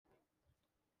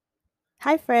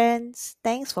Hi, friends.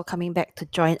 Thanks for coming back to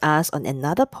join us on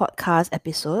another podcast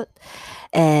episode.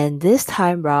 And this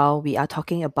time round, we are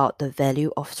talking about the value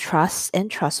of trust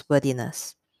and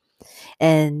trustworthiness.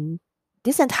 And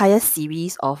this entire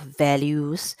series of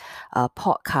values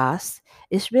podcast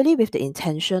is really with the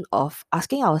intention of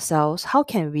asking ourselves how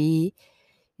can we,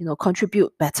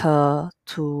 contribute better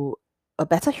to a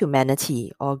better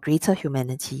humanity or greater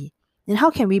humanity? And how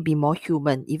can we be more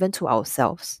human even to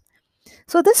ourselves?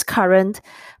 So this current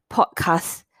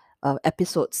podcast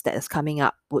episodes that is coming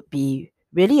up would be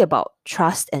really about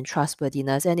trust and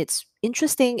trustworthiness. And it's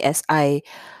interesting as I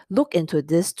look into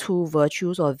these two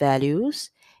virtues or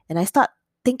values and I start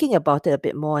thinking about it a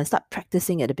bit more and start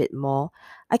practicing it a bit more,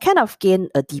 I kind of gain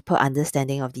a deeper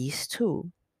understanding of these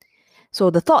two.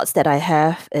 So the thoughts that I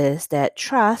have is that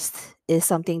trust is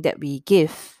something that we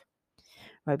give,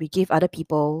 right? We give other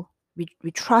people,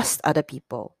 we trust other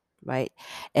people, right?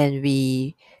 And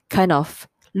we kind of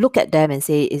look at them and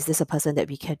say, is this a person that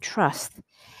we can trust?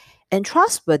 And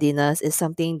trustworthiness is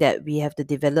something that we have to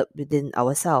develop within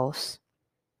ourselves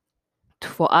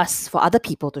for us, for other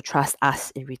people to trust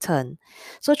us in return.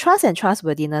 So trust and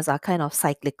trustworthiness are kind of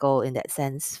cyclical in that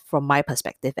sense, from my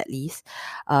perspective at least,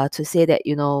 to say that,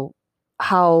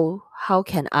 how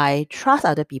can I trust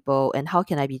other people and how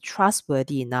can I be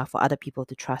trustworthy enough for other people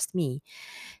to trust me?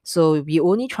 So we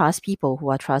only trust people who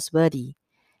are trustworthy,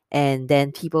 and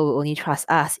then people will only trust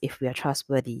us if we are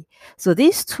trustworthy. So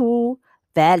these two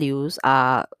values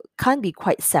are can't be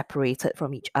quite separated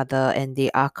from each other, and they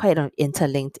are kind of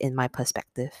interlinked in my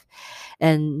perspective.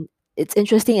 And it's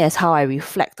interesting as how I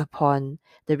reflect upon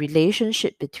the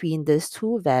relationship between these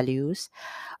two values.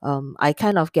 I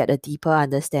kind of get a deeper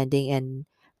understanding, and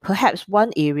perhaps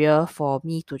one area for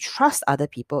me to trust other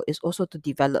people is also to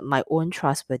develop my own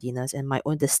trustworthiness and my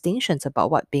own distinctions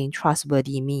about what being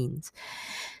trustworthy means,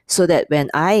 so that when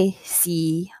I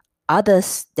see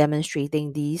others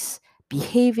demonstrating these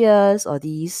behaviors or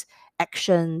these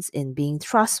actions in being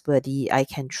trustworthy, I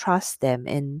can trust them.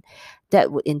 And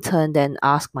that would in turn then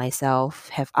ask myself,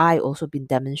 have I also been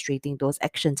demonstrating those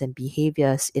actions and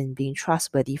behaviors in being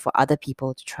trustworthy for other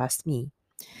people to trust me?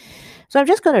 So I'm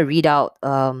just going to read out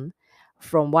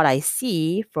from what I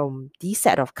see from these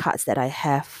set of cards that I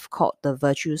have called the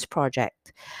Virtues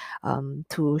Project,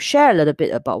 to share a little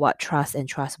bit about what trust and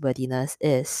trustworthiness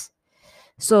is.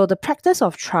 So the practice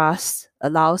of trust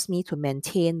allows me to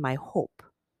maintain my hope,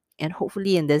 and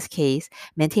hopefully in this case,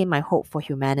 maintain my hope for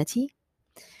humanity.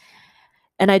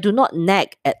 And I do not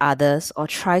nag at others or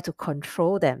try to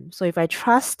control them. So if I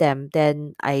trust them,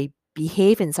 then I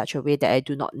behave in such a way that I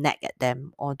do not nag at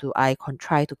them or do I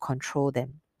try to control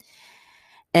them.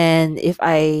 And if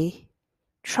I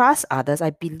trust others, I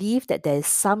believe that there is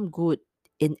some good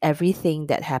in everything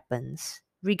that happens,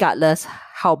 regardless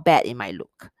how bad it might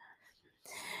look.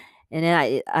 And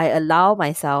then I allow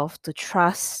myself to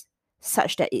trust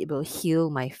such that it will heal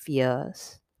my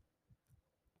fears.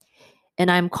 And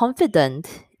I'm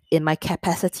confident in my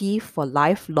capacity for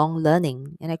lifelong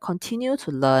learning. And I continue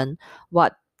to learn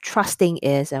what trusting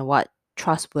is and what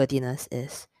trustworthiness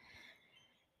is.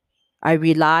 I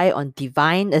rely on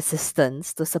divine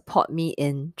assistance to support me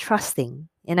in trusting.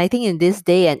 And I think in this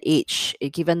day and age,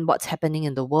 given what's happening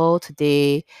in the world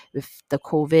today with the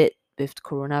COVID, with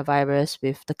coronavirus,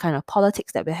 with the kind of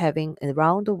politics that we're having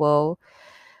around the world,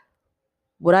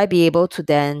 would I be able to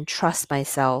then trust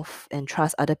myself and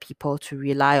trust other people to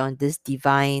rely on this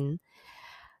divine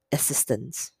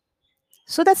assistance?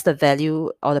 So that's the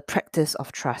value or the practice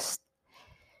of trust.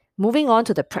 Moving on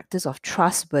to the practice of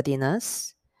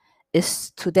trustworthiness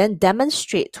is to then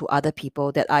demonstrate to other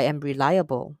people that I am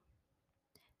reliable,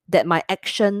 that my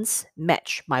actions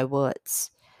match my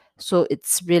words. So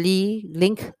it's really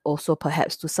linked also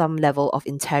perhaps to some level of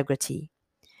integrity.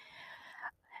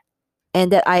 And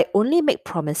that I only make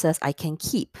promises I can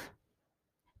keep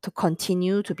to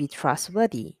continue to be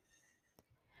trustworthy.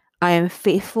 I am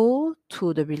faithful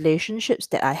to the relationships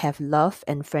that I have love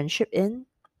and friendship in.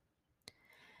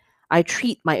 I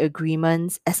treat my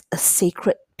agreements as a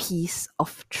sacred piece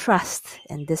of trust,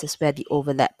 and this is where the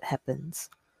overlap happens.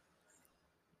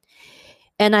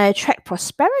 And I attract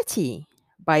prosperity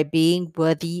by being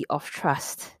worthy of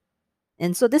trust.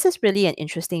 And so this is really an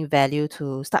interesting value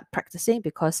to start practicing,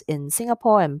 because in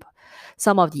Singapore and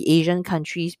some of the Asian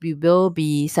countries, we will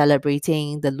be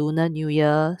celebrating the Lunar New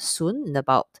Year soon in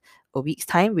about a week's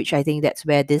time, which I think that's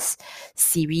where this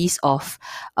series of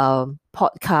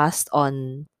podcast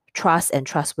on trust and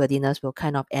trustworthiness will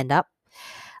kind of end up.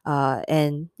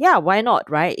 And yeah, why not,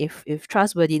 right? If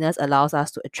trustworthiness allows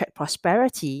us to attract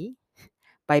prosperity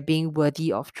by being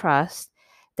worthy of trust,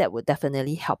 that would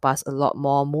definitely help us a lot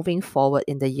more moving forward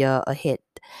in the year ahead.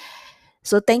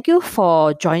 So thank you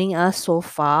for joining us so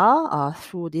far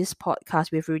through this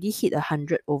podcast. We've already hit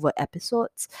 100 over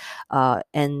episodes.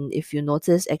 And if you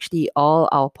notice, actually all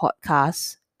our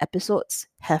podcast episodes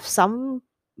have some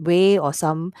way or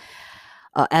some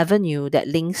avenue that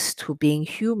links to being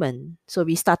human. So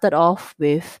we started off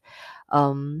with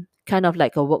kind of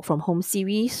like a work from home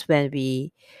series when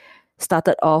we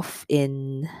started off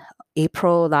in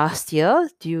April last year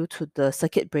due to the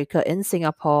circuit breaker in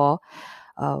Singapore.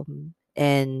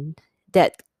 And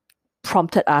that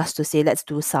prompted us to say, let's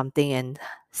do something and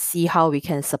see how we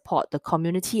can support the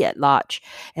community at large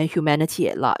and humanity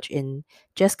at large in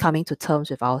just coming to terms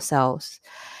with ourselves,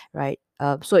 right?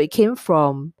 So it came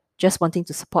from just wanting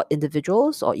to support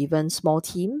individuals or even small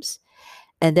teams.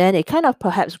 And then it kind of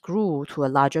perhaps grew to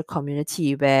a larger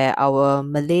community where our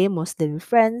Malay Muslim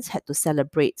friends had to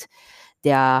celebrate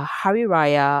their Hari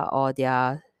Raya or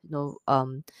their,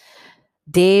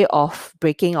 day of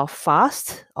breaking of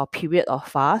fast or period of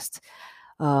fast,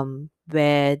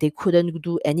 where they couldn't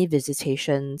do any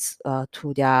visitations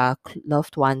to their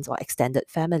loved ones or extended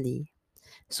family.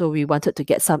 So we wanted to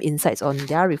get some insights on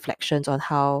their reflections on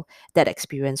how that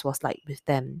experience was like with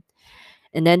them.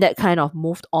 And then that kind of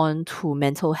moved on to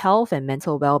mental health and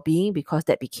mental well-being because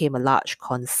that became a large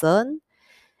concern.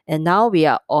 And now we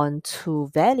are on to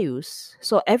values.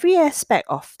 So every aspect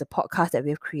of the podcast that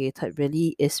we've created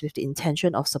really is with the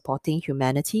intention of supporting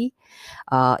humanity,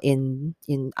 in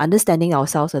understanding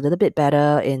ourselves a little bit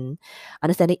better, in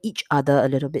understanding each other a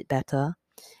little bit better,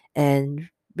 and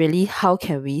really how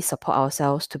can we support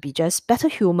ourselves to be just better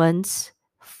humans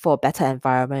for better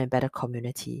environment and better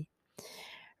community.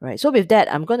 Right. So with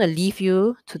that, I'm going to leave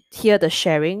you to hear the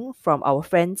sharing from our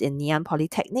friends in Ngee Ann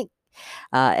Polytechnic,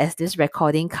 as this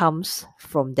recording comes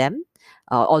from them,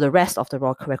 or the rest of the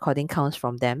recording comes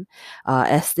from them,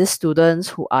 as these students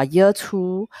who are year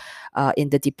two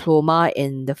in the diploma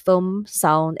in the film,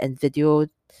 sound, and video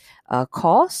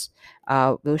course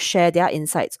will share their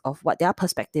insights of what their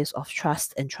perspectives of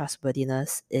trust and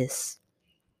trustworthiness is.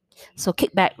 So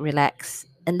kick back, relax,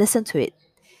 and listen to it.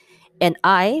 And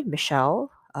I,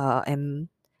 Michelle, am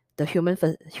the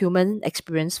human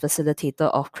experience facilitator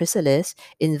of Chrysalis,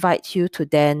 invite you to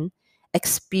then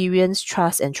experience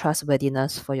trust and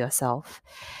trustworthiness for yourself.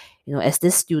 As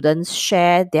these students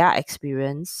share their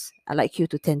experience, I'd like you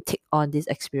to then take on these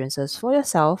experiences for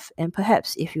yourself. And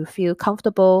perhaps if you feel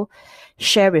comfortable,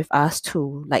 share with us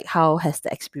too, like how has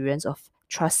the experience of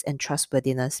trust and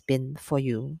trustworthiness been for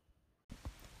you?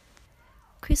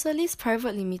 Chrysalis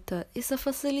Private Limited is a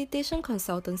facilitation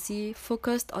consultancy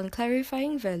focused on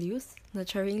clarifying values,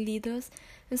 nurturing leaders,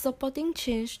 and supporting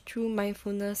change through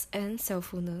mindfulness and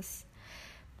selffulness.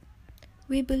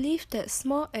 We believe that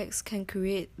small acts can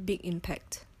create big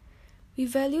impact. We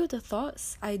value the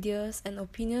thoughts, ideas, and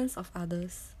opinions of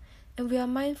others, and we are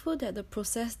mindful that the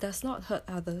process does not hurt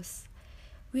others.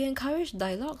 We encourage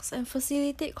dialogues and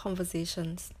facilitate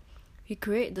conversations. We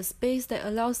create the space that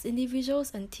allows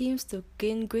individuals and teams to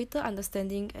gain greater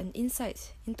understanding and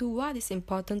insights into what is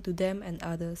important to them and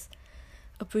others,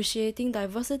 appreciating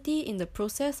diversity in the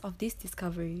process of this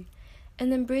discovery,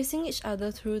 and embracing each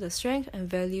other through the strength and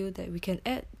value that we can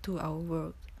add to our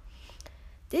world.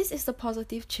 This is the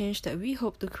positive change that we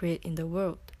hope to create in the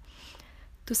world.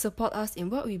 To support us in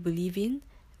what we believe in,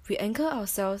 we anchor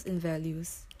ourselves in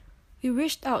values. We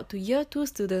reached out to Year 2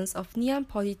 students of Ngee Ann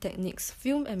Polytechnic's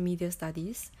Film and Media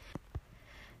Studies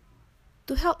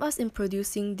to help us in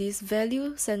producing these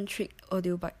value-centric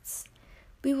audio bites.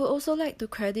 We would also like to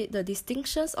credit the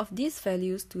distinctions of these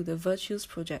values to the Virtues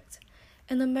Project,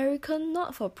 an American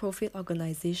not-for-profit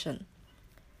organization.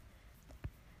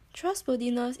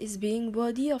 Trustworthiness is being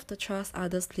worthy of the trust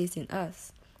others place in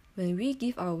us. When we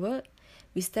give our word,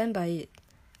 we stand by it.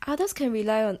 Others can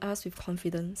rely on us with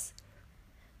confidence.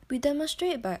 We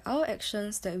demonstrate by our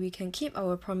actions that we can keep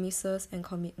our promises and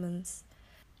commitments.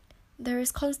 There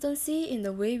is constancy in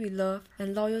the way we love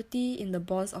and loyalty in the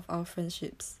bonds of our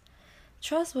friendships.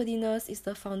 Trustworthiness is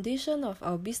the foundation of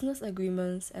our business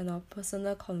agreements and our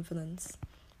personal confidence.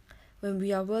 When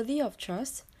we are worthy of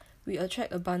trust, we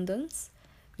attract abundance,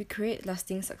 we create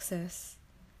lasting success.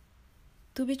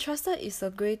 To be trusted is a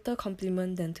greater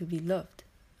compliment than to be loved,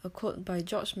 a quote by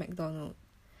George MacDonald.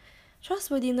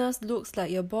 Trustworthiness looks like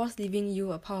your boss leaving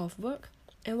you a pile of work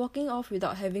and walking off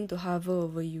without having to hover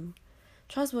over you.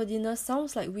 Trustworthiness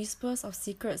sounds like whispers of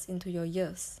secrets into your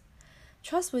ears.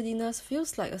 Trustworthiness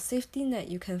feels like a safety net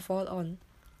you can fall on.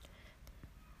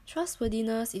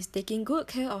 Trustworthiness is taking good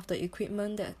care of the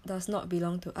equipment that does not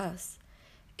belong to us.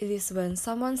 It is when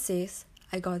someone says,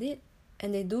 "I got it,"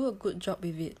 and they do a good job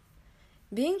with it.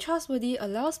 Being trustworthy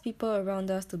allows people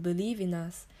around us to believe in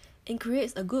us and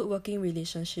creates a good working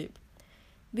relationship.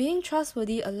 Being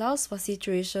trustworthy allows for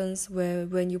situations where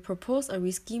when you propose a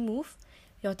risky move,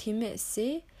 your teammates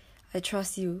say, "I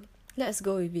trust you, let's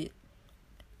go with it."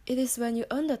 It is when you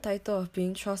earn the title of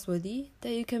being trustworthy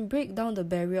that you can break down the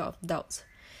barrier of doubt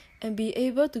and be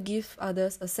able to give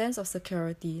others a sense of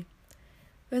security.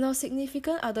 When our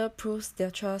significant other proves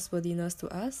their trustworthiness to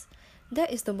us,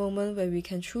 that is the moment where we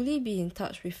can truly be in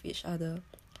touch with each other,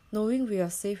 knowing we are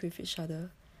safe with each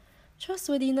other.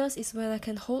 Trustworthiness is when I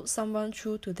can hold someone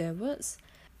true to their words,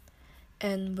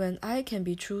 and when I can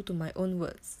be true to my own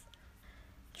words.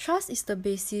 Trust is the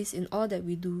basis in all that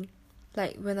we do,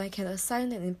 like when I can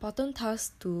assign an important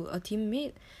task to a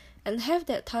teammate and have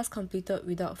that task completed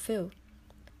without fail.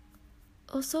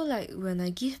 Also like when I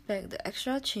give back the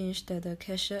extra change that the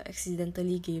cashier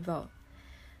accidentally gave out.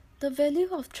 The value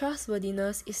of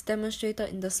trustworthiness is demonstrated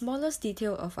in the smallest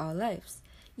detail of our lives,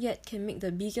 yet can make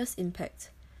the biggest impact,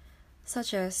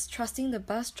 such as trusting the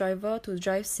bus driver to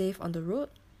drive safe on the road,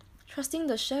 trusting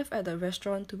the chef at the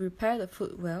restaurant to prepare the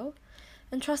food well,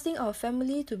 and trusting our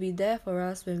family to be there for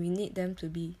us when we need them to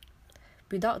be.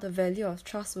 Without the value of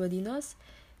trustworthiness,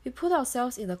 we put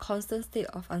ourselves in a constant state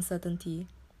of uncertainty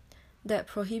that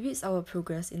prohibits our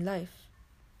progress in life.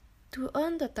 To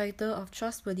earn the title of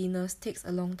trustworthiness takes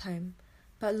a long time,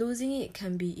 but losing it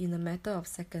can be in a matter of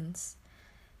seconds.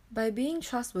 By being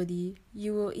trustworthy,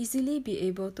 you will easily be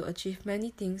able to achieve many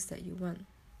things that you want.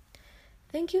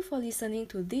 Thank you for listening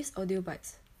to this audio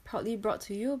bites, proudly brought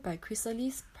to you by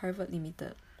Chrysalis Private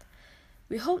Limited.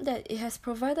 We hope that it has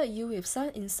provided you with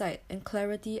some insight and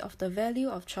clarity of the value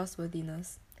of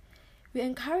trustworthiness. We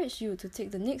encourage you to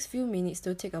take the next few minutes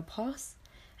to take a pause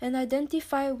and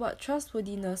identify what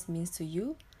trustworthiness means to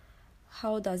you.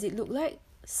 How does it look like,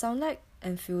 sound like,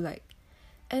 and feel like?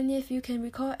 And if you can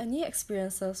recall any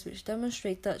experiences which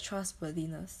demonstrated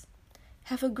trustworthiness.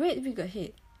 Have a great week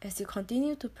ahead as you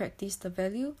continue to practice the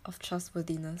value of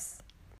trustworthiness.